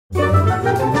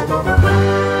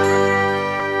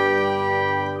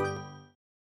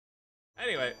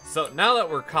So now that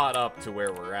we're caught up to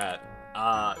where we're at,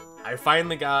 I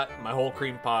finally got my whole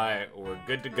cream pie. We're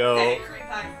good to go. Hey, cream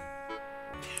pie.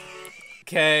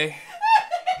 Okay.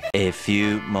 A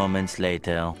few moments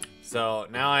later. So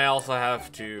now I also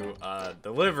have to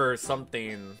deliver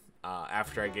something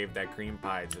after I gave that cream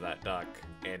pie to that duck,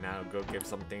 and now go give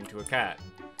something to a cat.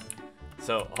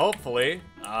 So hopefully,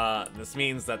 this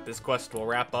means that this quest will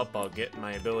wrap up. I'll get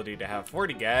my ability to have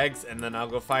 40 gags, and then I'll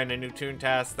go find a new toon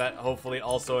task that hopefully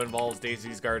also involves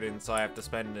Daisy's Garden, so I have to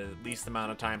spend the least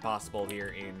amount of time possible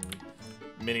here in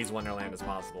Minnie's Wonderland as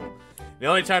possible. The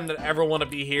only time that I ever want to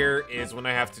be here is when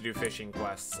I have to do fishing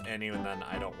quests, and even then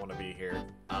I don't want to be here,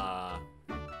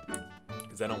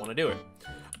 because I don't want to do it.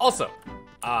 Also,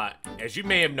 as you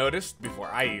may have noticed before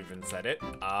I even said it,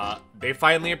 they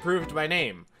finally approved my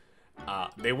name.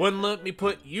 They wouldn't let me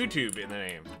put YouTube in the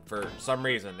name for some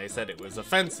reason. They said it was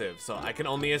offensive, so I can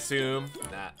only assume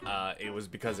that it was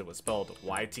because it was spelled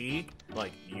YT,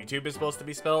 like YouTube is supposed to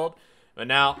be spelled. But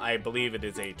now I believe it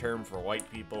is a term for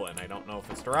white people, and I don't know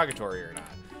if it's derogatory or not.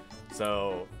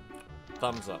 So,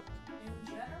 thumbs up. In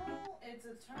general, it's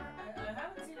a term. I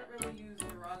haven't seen it really used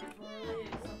derogatorily,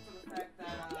 except for the fact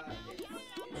that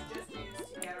it's just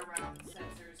used to get around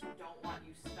censors who don't want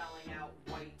you spelling out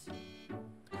white.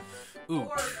 Ooh,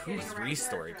 Or getting around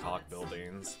 3-story character cock limits.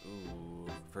 buildings. Ooh,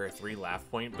 for a 3 laugh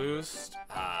point boost?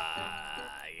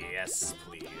 Yes,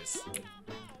 please.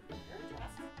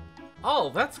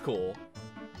 Oh, that's cool.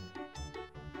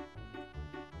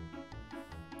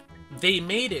 They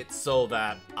made it so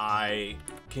that I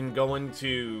can go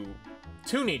into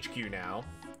Toon HQ now,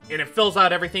 and it fills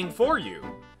out everything for you.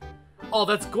 Oh,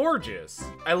 that's gorgeous.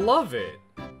 I love it.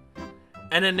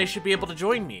 And then they should be able to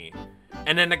join me.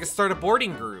 And then I can start a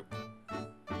boarding group.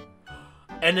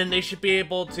 And then they should be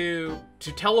able to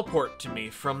teleport to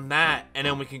me from that, and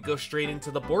then we can go straight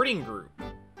into the boarding group.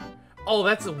 Oh,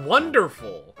 that's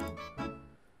wonderful.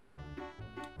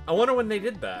 I wonder when they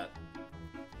did that.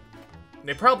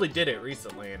 They probably did it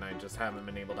recently, and I just haven't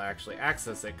been able to actually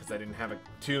access it because I didn't have a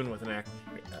tune with an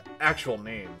actual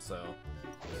name, so.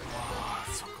 Oh,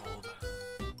 it's so cold.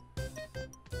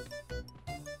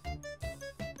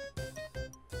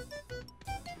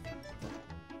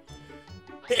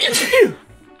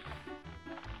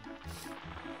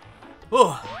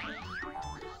 Oh.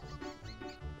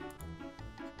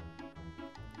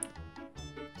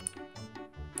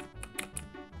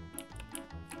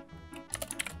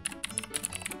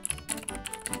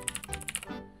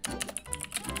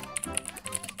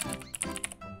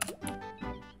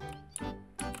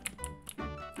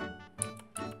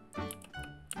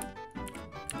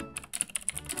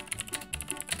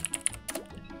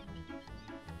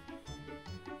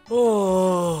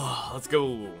 Oh, let's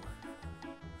go.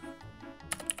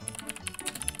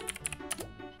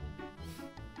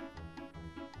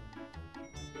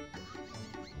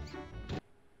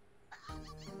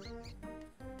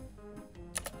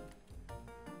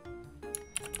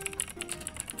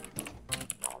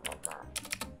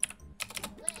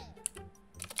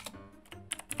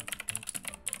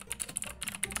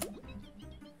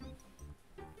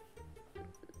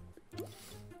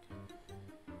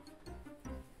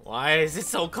 Why is it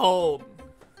so cold?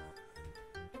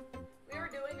 We were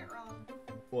doing it wrong.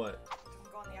 What?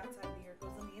 Don't go on the outside of the ear, it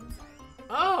goes on the inside.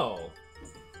 Oh.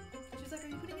 She's like, are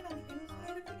you putting it on the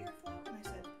inside of the ear flap? And I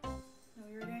said, no,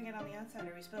 we were doing it on the outside.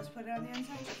 Are we supposed to put it on the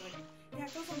inside? She's like, yeah,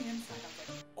 it goes on the inside. I was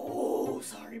like, oh,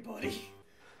 sorry, buddy.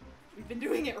 We've been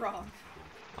doing it wrong.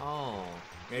 Oh.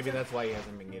 Maybe that's why he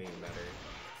hasn't been getting better.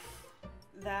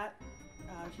 That,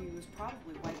 she was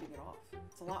probably wiping it off.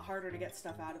 It's a lot harder to get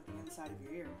stuff out of the inside of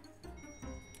your ear.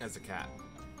 As a cat.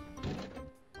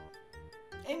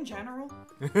 In general.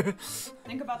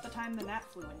 Think about the time the gnat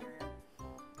flew in your ear.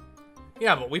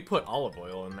 Yeah, but we put olive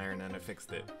oil in there and then it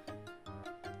fixed it.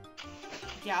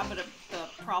 Yeah, but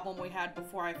the problem we had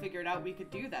before I figured out we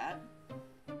could do that,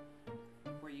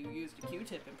 where you used a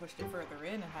Q-tip and pushed it further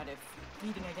in and had it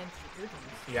beating against your eardrums.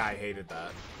 Yeah, I hated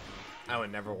that. I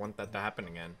would never want that to happen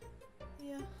again.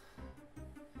 Yeah.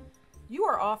 You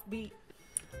are offbeat.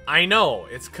 I know,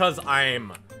 it's cause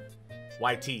I'm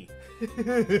YT.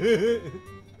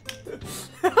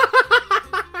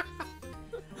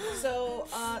 So,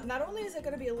 not only is it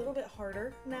going to be a little bit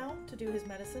harder now to do his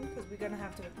medicine, because we're going to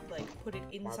have to, like, put it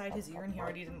inside his ear, and he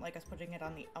already didn't like us putting it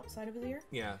on the outside of his ear.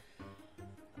 Yeah.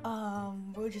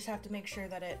 We'll just have to make sure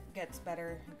that it gets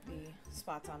better, the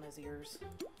spots on his ears.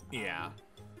 Yeah.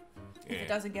 If it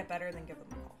doesn't get better, then give him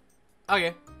a call.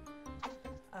 Okay.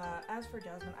 As for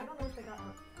Jasmine, I don't know if they got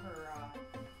her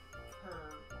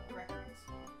records,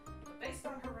 but based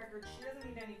on her records, she doesn't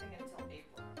need anything until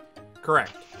April.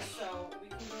 Correct. So we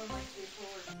can go in like April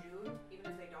or June.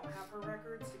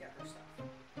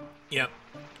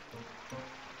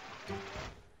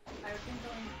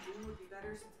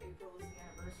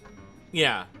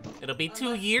 Yeah, it'll be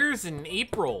 2 years in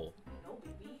April. No,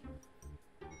 baby.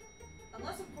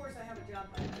 Unless, of course, I have a job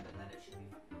by then, and then it should be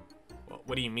fine.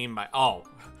 What do you mean by... Oh,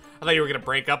 I thought you were going to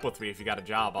break up with me if you got a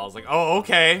job. I was like, oh,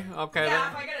 okay. Okay.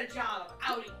 Yeah, if I get a job,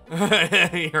 I'm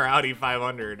outie. You're Audi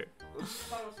 500. I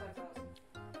thought it was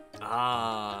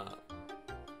 5,000.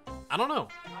 I don't know.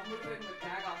 I'm moving the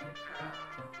bag off the crap.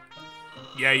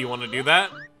 Yeah, you want to do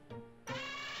that? If it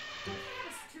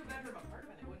was a 2-bedroom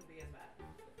apartment, it wouldn't be as bad.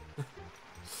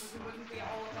 Because it wouldn't be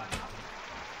all up on top.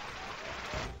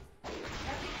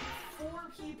 Having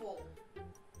 4 people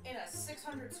in a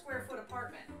 600 square foot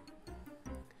apartment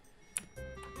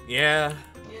Yeah.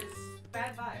 is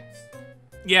bad vibes.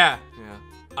 Yeah. Yeah.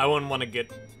 I wouldn't want to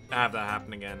have that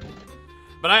happen again.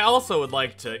 But I also would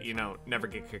like to, you know, never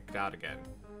get kicked out again.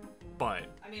 But...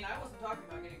 I mean, I wasn't talking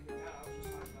about getting kicked out, I was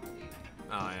just talking about leaving.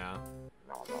 Oh, yeah.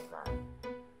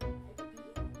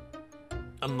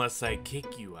 Unless I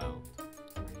kick you out.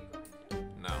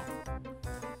 No.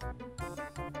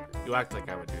 You act like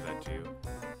I would do that to you.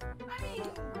 I mean,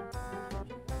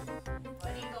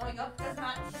 money going up does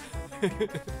not.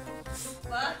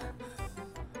 What?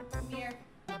 I'm here.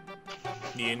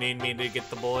 Do you need me to get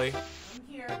the boy? I'm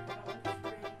here. I don't want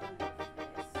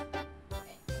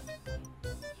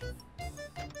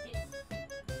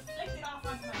to get off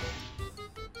on my.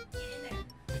 Get in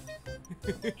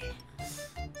there.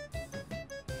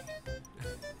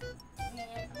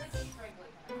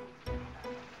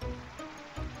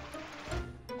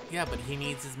 Yeah, but he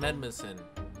needs his medicine.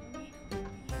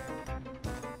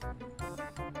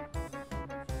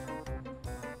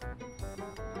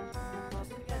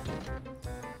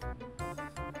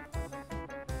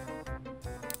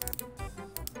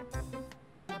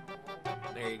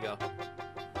 There you go. Did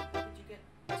you get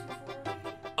 2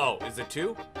 for Oh, is it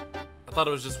 2? I thought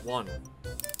it was just 1.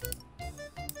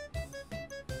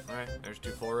 Alright, there's 2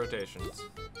 full rotations.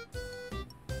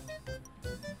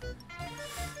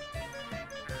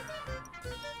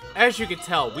 As you can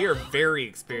tell, we are very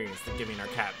experienced at giving our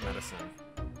cat medicine.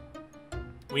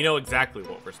 We know exactly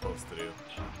what we're supposed to do.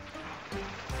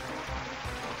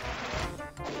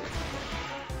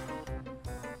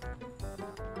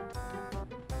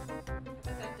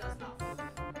 But that does not feel good.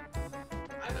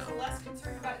 I was less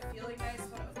concerned about it feeling nice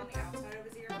when it was on the outside of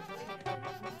his ear. But feeling it on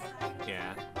the inside.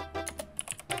 Yeah.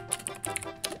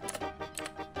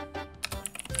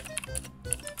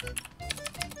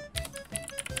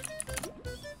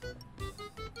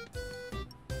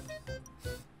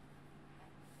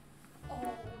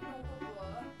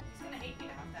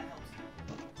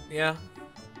 Yeah.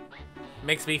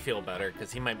 Makes me feel better,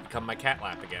 because he might become my cat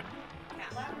lap again.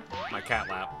 Cat lap? My cat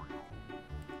lap.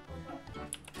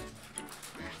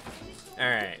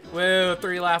 Alright. Woo,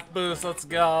 3 laugh boost, let's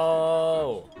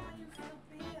go!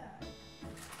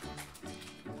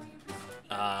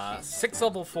 6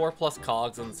 level 4 plus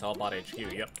cogs in the sellbot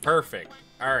HQ. Yep, perfect.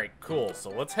 Alright, cool. So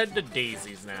let's head to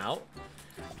Daisy's now.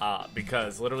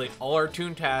 Because literally all our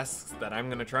toon tasks that I'm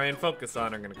going to try and focus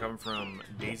on are going to come from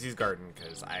Daisy's Garden,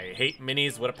 because I hate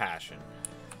minis with a passion.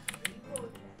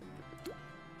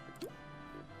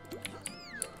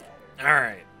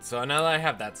 Alright, so now that I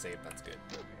have that saved, that's good.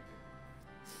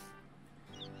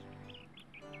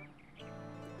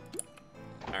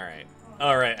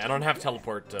 Alright, I don't have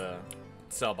teleport to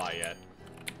sellbot yet.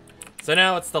 So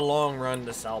now it's the long run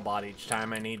to sellbot each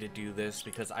time I need to do this,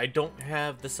 because I don't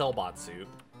have the sellbot suit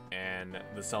and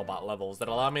the sellbot levels that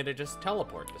allow me to just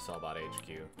teleport to sellbot HQ.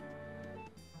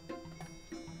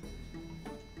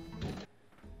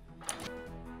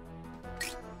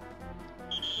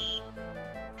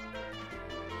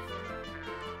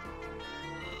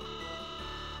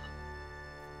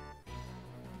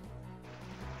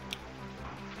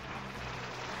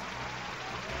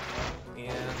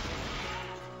 Yeah.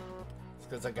 It's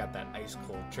because I got that ice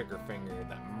cold trigger finger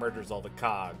that murders all the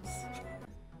cogs.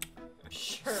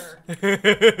 Sure. Whatever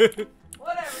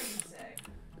you say.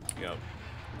 Yep.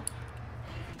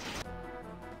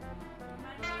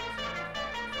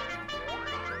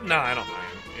 No, I don't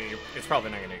mind. It's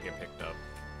probably not gonna get picked up.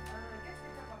 It gets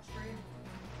picked up on stream.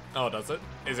 Oh, does it?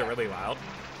 Is it really loud?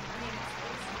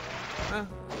 I mean,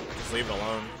 Just leave it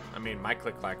alone. I mean, my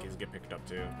click clackies get picked up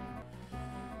too.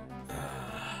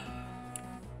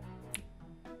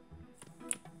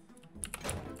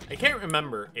 I can't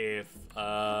remember if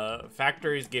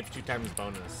factories give 2 times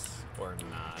bonus or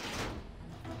not.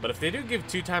 But if they do give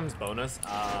 2 times bonus,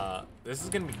 this is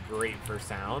going to be great for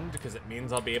sound, because it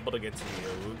means I'll be able to get to the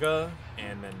Auga,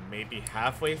 and then maybe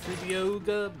halfway through the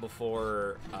Auga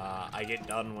before I get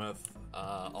done with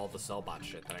all the sellbot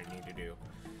shit that I need to do.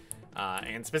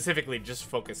 And specifically just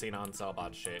focusing on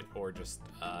sellbot shit or just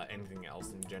anything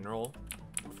else in general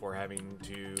before having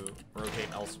to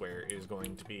rotate elsewhere is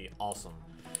going to be awesome.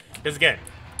 Because again,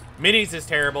 minis is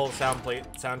terrible,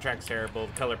 soundtrack's terrible,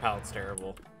 the color palette's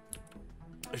terrible.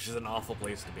 It's just an awful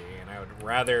place to be, and I would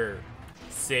rather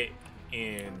sit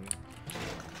in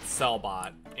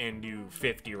sellbot and do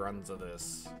 50 runs of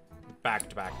this back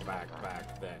to back to back to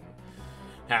back than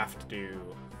have to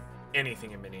do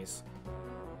anything in minis.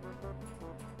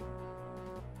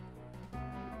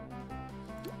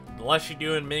 The less you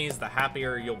do in minis, the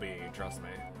happier you'll be, trust me.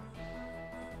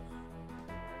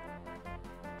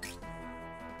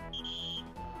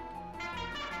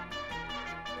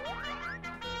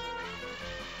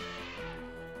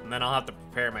 And then I'll have to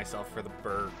prepare myself for the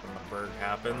berg when the berg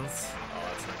happens. Oh,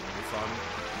 that's not gonna be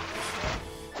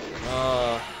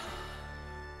fun.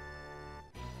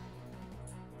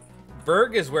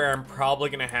 Berg is where I'm probably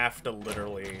gonna have to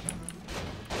literally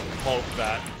hope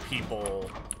that people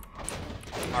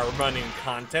are running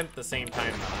content the same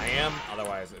time that I am.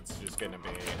 Otherwise, it's just gonna be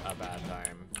a bad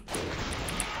time.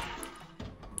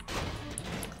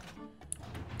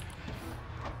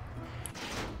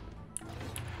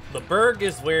 The berg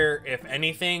is where, if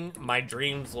anything, my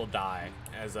dreams will die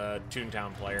as a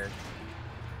Toontown player.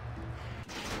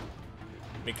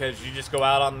 Because you just go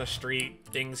out on the street,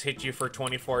 things hit you for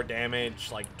 24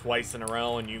 damage like twice in a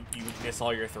row, and you miss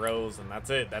all your throws, and that's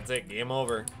it. That's it. Game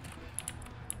over.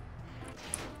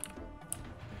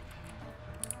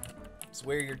 It's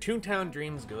where your Toontown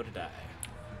dreams go to die.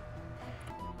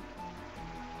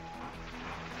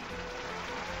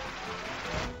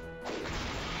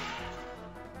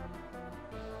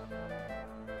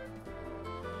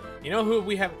 You know who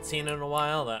we haven't seen in a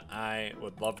while that I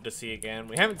would love to see again?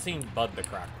 We haven't seen Bud the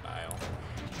Crocodile.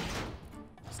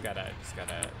 Just gotta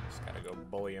go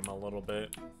bully him a little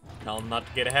bit. Tell him not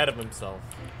to get ahead of himself.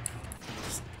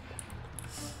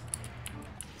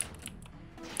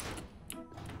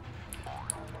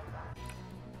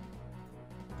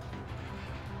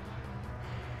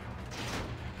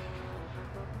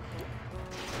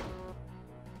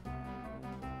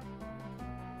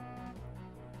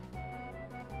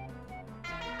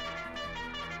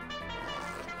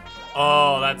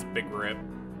 Oh, that's a big rip.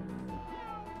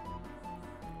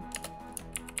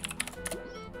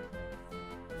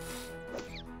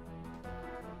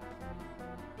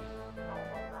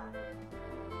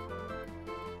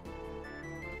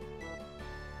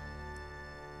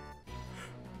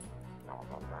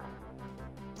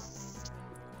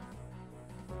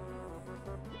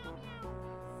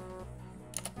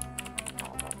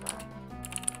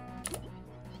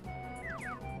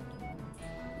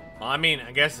 Well, I mean,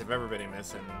 I guess if everybody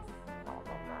missing.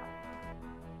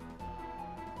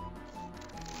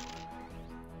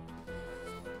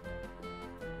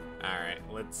 Alright,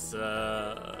 let's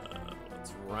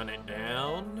run it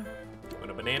down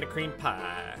with a banana cream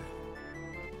pie.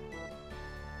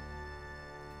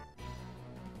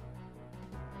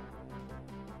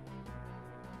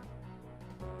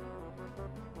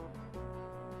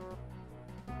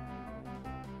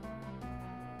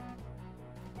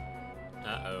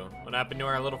 Uh-oh. What happened to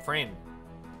our little friend?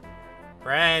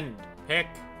 Friend! Pick!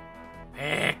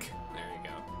 Pick! There you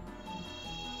go.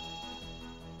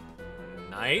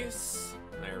 Nice.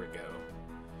 There we go.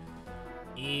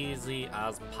 Easy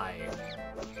as pie.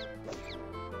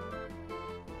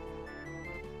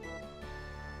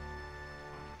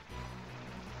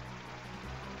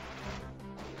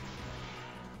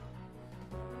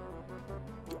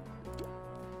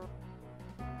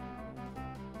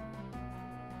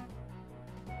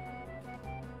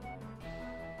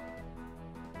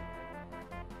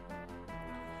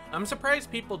 I'm surprised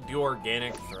people do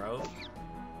organic throw.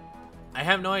 I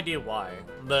have no idea why.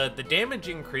 The damage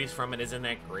increase from it isn't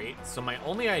that great, so my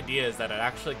only idea is that it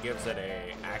actually gives it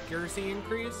a accuracy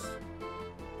increase.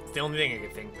 It's the only thing I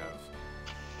can think of.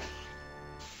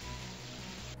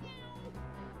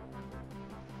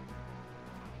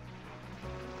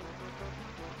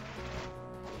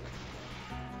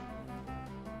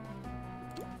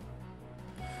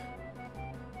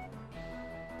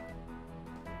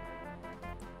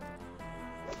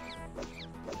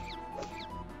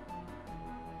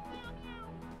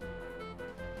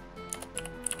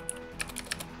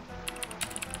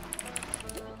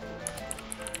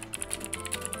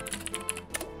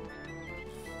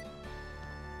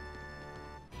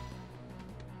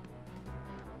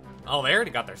 Oh, they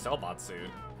already got their sellbot suit.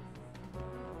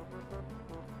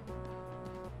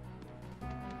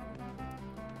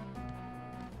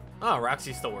 Oh,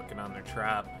 Roxy's still working on their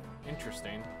trap.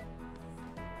 Interesting.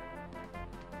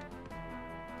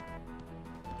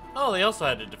 Oh, they also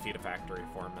had to defeat a factory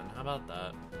foreman. How about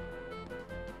that?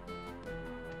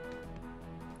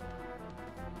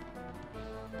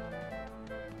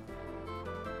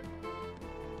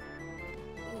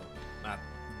 Ooh, that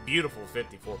beautiful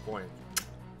 54 points.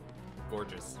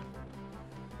 Gorgeous.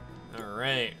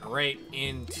 Alright, right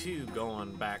into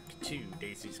going back to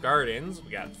Daisy's Gardens.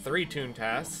 We got 3 toon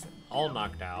tasks, all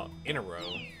knocked out in a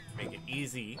row. Make it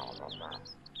easy.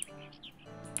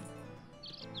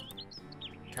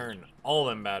 Turn all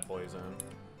them bad boys in.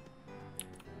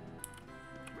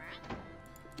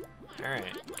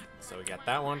 Alright, so we got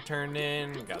that one turned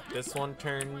in, we got this one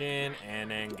turned in, and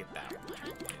then get that one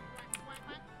turned in.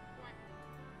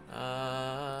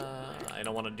 I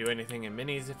don't want to do anything in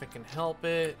minis if it can help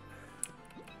it.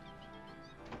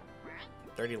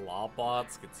 30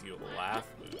 lawbots gets you a laugh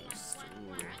boost.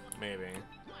 Ooh, maybe.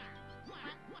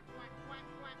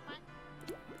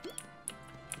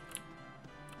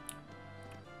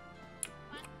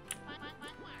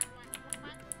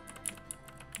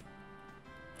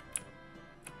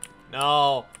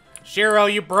 No! Shiro,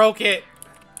 you broke it!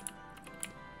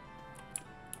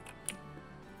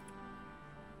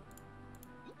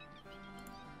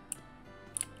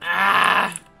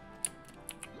 Ah!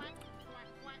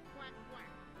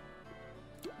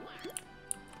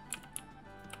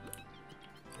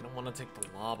 I don't want to take the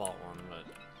lawbot one, but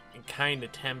I'm kind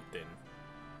of tempted.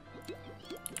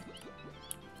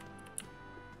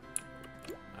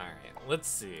 Alright, let's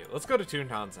see. Let's go to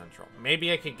Toontown Central.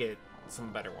 Maybe I could get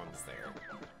some better ones there.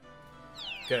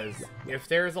 Because if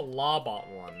there's a lawbot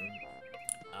one,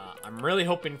 I'm really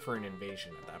hoping for an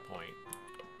invasion at that point.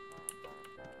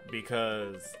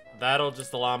 Because that'll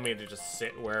just allow me to just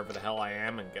sit wherever the hell I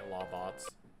am and get lawbots.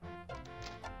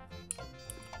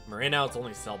 Right now it's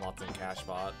only sellbots and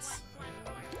cashbots.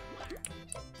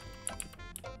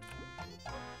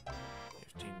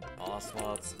 15 boss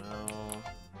slots, no.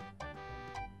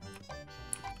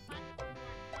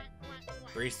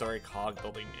 3-story cog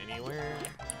building anywhere.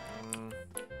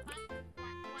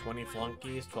 20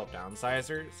 flunkies, 12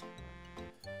 downsizers.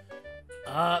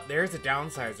 There's a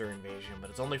downsizer invasion, but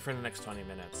it's only for the next 20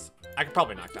 minutes. I could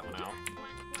probably knock that one out.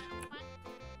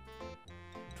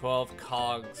 12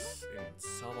 cogs in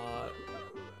Sellbot.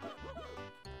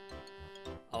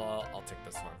 I'll take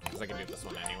this one, because I can do this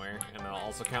one anywhere. And I'll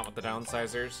also count with the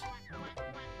downsizers.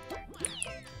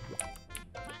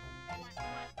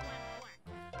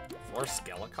 Four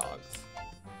Skelecogs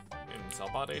in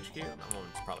Sellbot HQ. That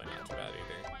one's probably not too bad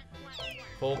either.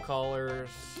 Full collars.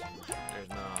 There's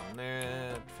none on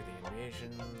that for the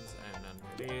invasions, and none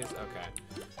for these. Okay.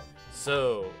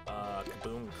 So,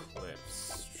 Kaboom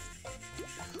Cliffs.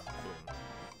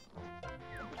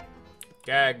 Boom.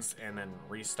 Gags, and then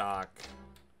restock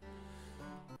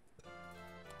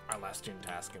our last toon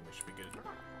task, and we should be good.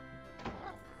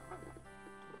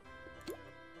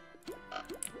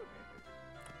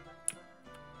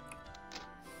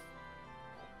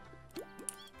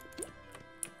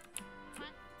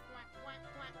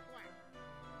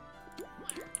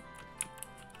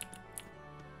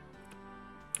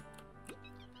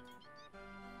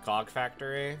 Cog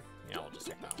Factory? Yeah, we'll just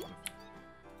take that one.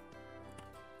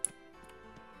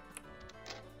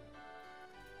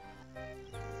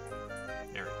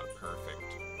 There we go,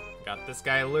 perfect. Got this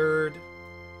guy lured.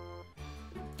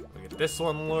 We get this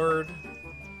one lured.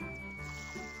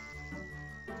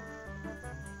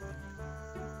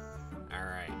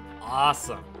 Alright,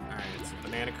 awesome. Alright, so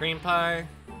banana cream pie.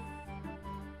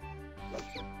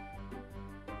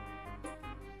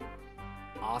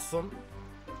 Awesome.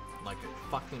 Like a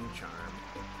fucking charm.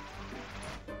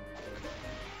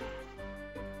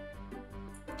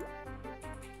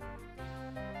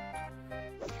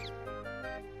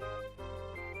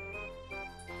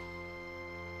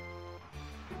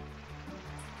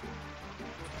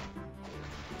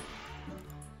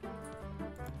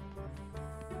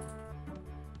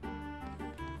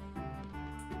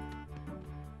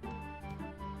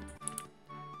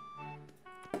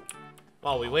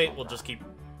 While we wait, we'll just keep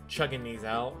chugging these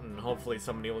out, and hopefully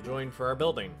somebody will join for our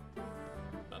building.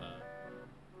 But,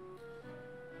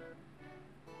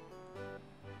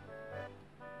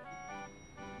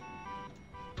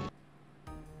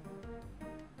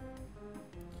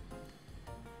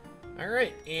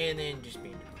 Alright, and then just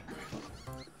be...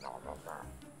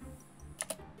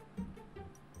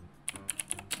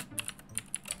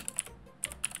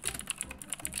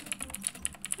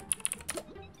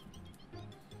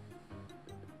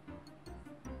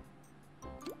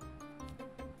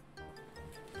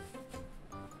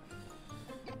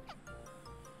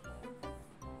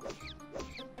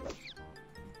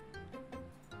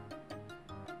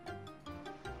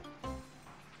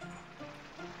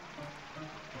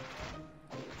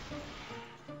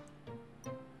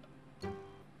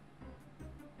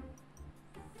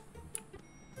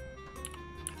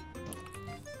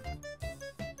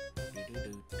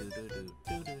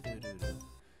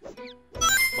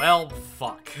 Well,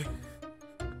 fuck.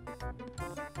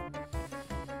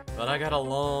 But I got a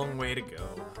long way to go.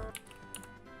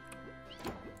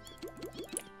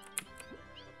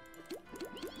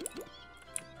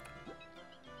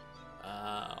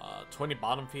 20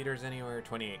 bottom feeders anywhere,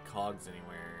 28 cogs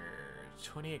anywhere.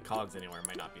 28 cogs anywhere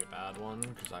might not be a bad one,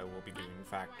 because I will be doing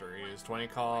factories. 20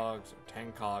 cogs,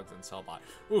 10 cogs, and sellbot.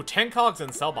 Ooh, 10 cogs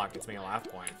and sellbot gets me a laugh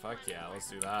point. Fuck yeah,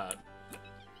 let's do that.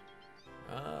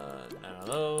 None of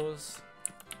those.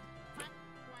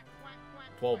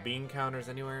 12 bean counters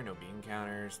anywhere, no bean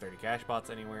counters. 30 cash bots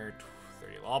anywhere,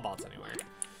 30 law bots anywhere.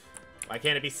 Why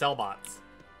can't it be sellbots?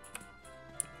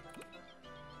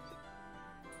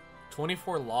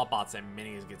 24 law bots and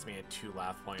minis gets me a 2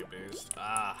 laugh point boost.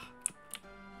 Ah.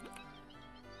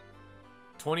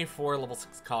 24 level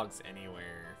 6 cogs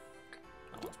anywhere.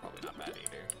 That one's probably not bad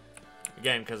either.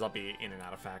 Again, because I'll be in and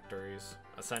out of factories,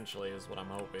 essentially, is what I'm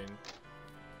hoping.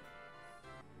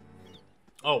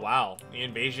 Oh, wow. The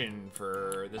invasion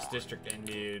for this district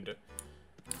ended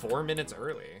 4 minutes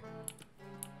early.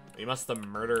 They must have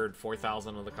murdered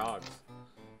 4,000 of the cogs.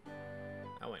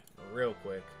 That went real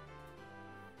quick.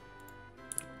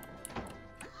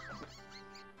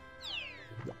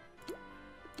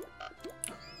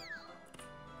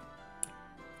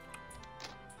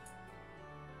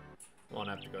 Won't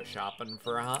have to go shopping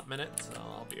for a hot minute, so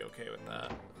I'll be okay with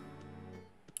that.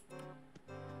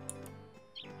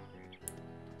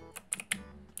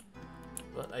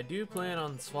 But I do plan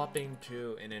on swapping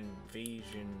to an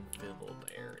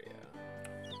invasion-filled area.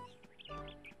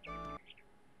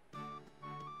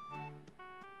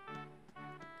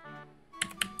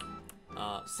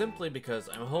 Simply because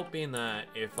I'm hoping that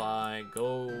if I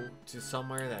go to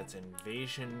somewhere that's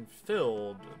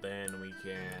invasion-filled, then we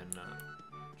can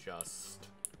just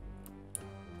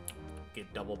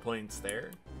get double points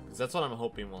there. Because that's what I'm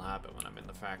hoping will happen when I'm in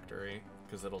the factory.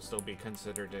 Because it'll still be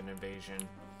considered an invasion.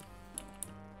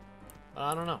 But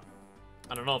I don't know.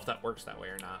 I don't know if that works that way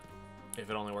or not. If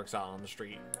it only works out on the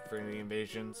street for the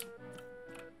invasions.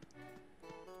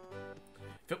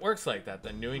 If it works like that,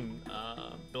 then doing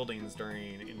buildings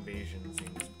during invasion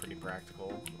seems pretty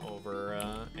practical over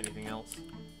anything else.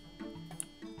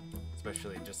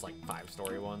 Especially just like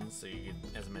 5-story ones, so you get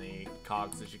as many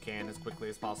cogs as you can as quickly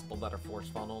as possible that are force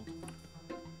funneled.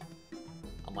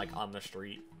 Unlike on the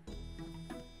street.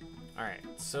 Alright,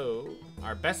 so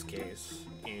our best case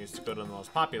is to go to the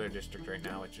most popular district right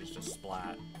now, which is just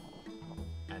Splat.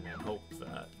 And then hope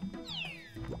that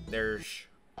there's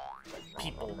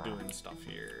people doing stuff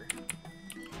here.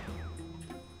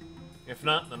 If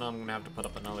not, then I'm gonna have to put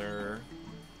up another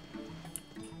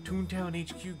Toontown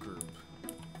HQ group.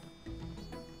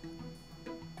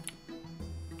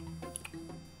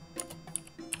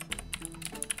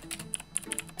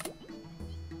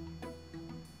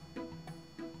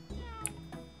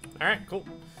 Alright, cool.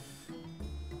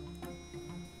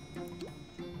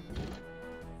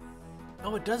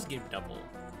 Oh, it does give double.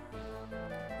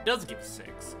 It does give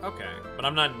 6. Okay. But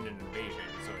I'm not in an invasion,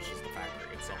 so it's just the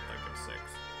factory itself that gives 6.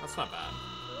 That's not bad.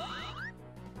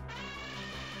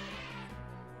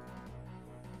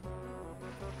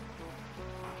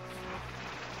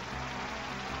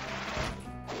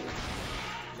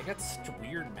 They got such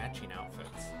weird matching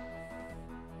outfits.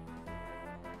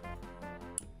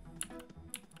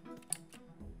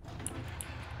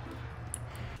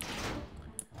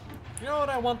 You know what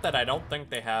I want that I don't think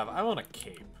they have? I want a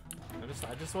cape.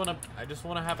 I just want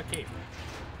to have a cape.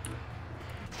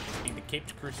 Just be the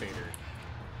caped crusader.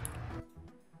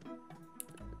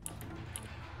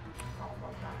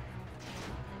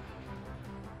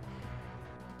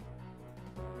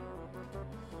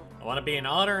 I want to be an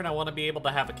otter and I want to be able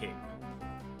to have a cape.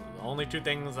 The only 2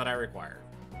 things that I require.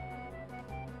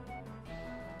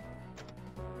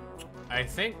 I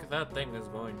think that thing is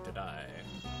going to die.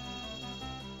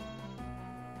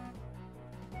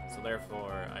 So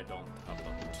therefore, I don't have a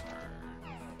turn.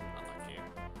 Unlucky.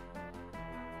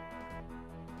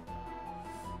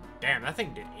 Damn, that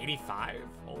thing did 85?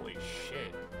 Holy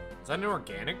shit. Is that an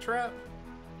organic trap?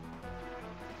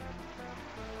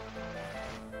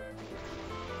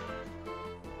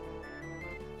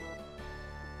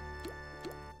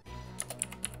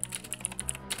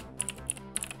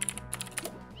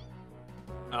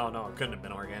 Oh no, it couldn't have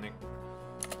been organic.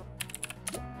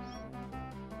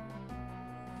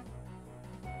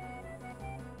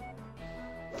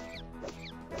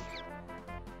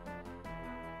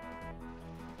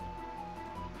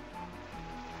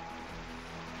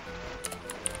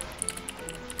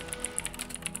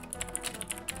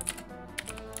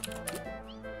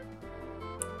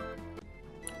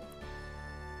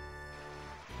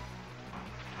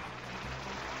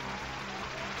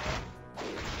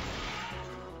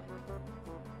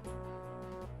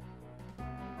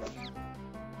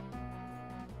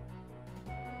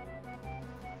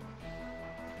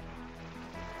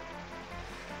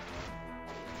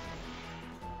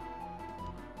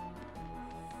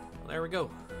 there we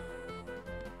go.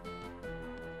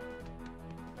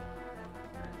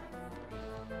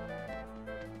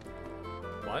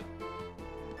 What?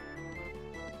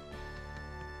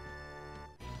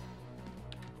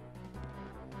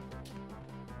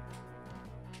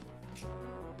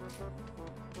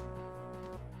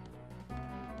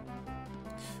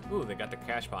 Ooh, they got the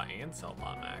cashbot and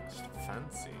sellbot maxed.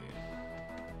 Fancy.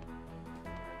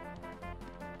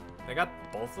 They got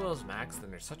both of those maxed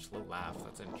and they're such low laugh.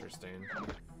 That's interesting.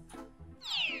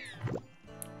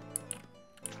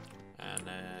 And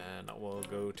then we'll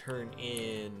go turn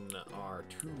in our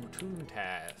 2 toon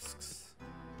tasks.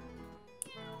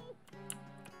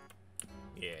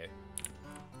 Yeah.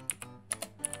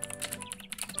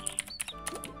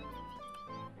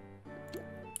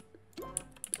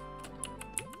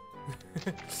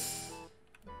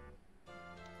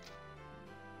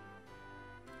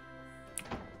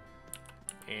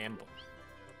 And boom.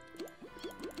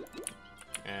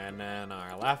 And then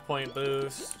our laugh point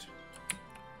boost.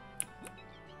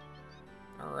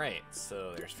 Alright,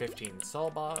 so there's 15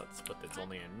 sellbots, but it's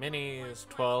only in minis,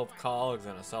 12 cogs,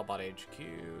 and a sellbot HQ.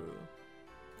 We'll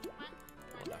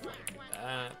definitely do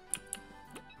that.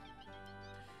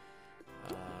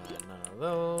 None of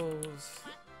those.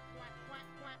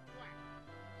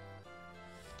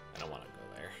 I don't want to go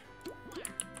there.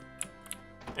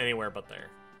 Anywhere but there.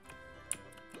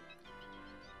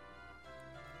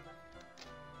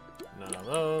 None of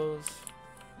those.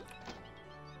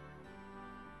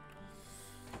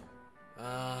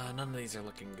 None of these are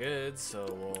looking good, so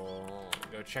we'll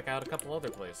go check out a couple other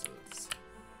places.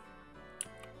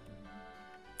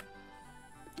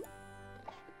 We'll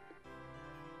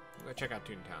go check out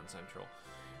Toontown Central.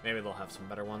 Maybe they'll have some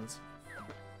better ones.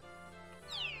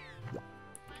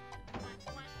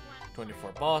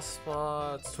 24 boss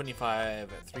spots,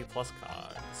 25 at 3+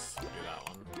 cogs. Do that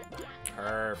one.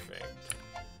 Perfect.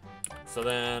 So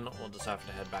then we'll just have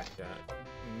to head back to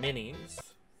minis.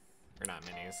 Or not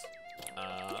minis.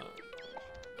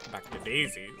 Back to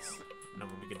daisies. And then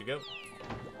we'll be good to go.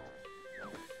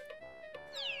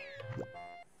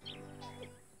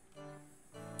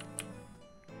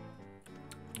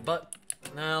 But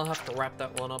now I'll have to wrap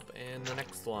that one up in the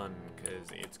next one because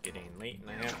it's getting late and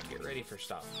I have to get ready for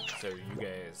stuff. So you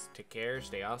guys take care,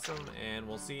 stay awesome, and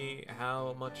we'll see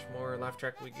how much more laugh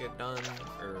track we get done,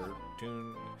 or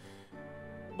tune,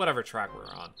 whatever track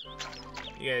we're on.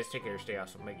 You guys take care, stay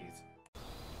awesome, Miggies.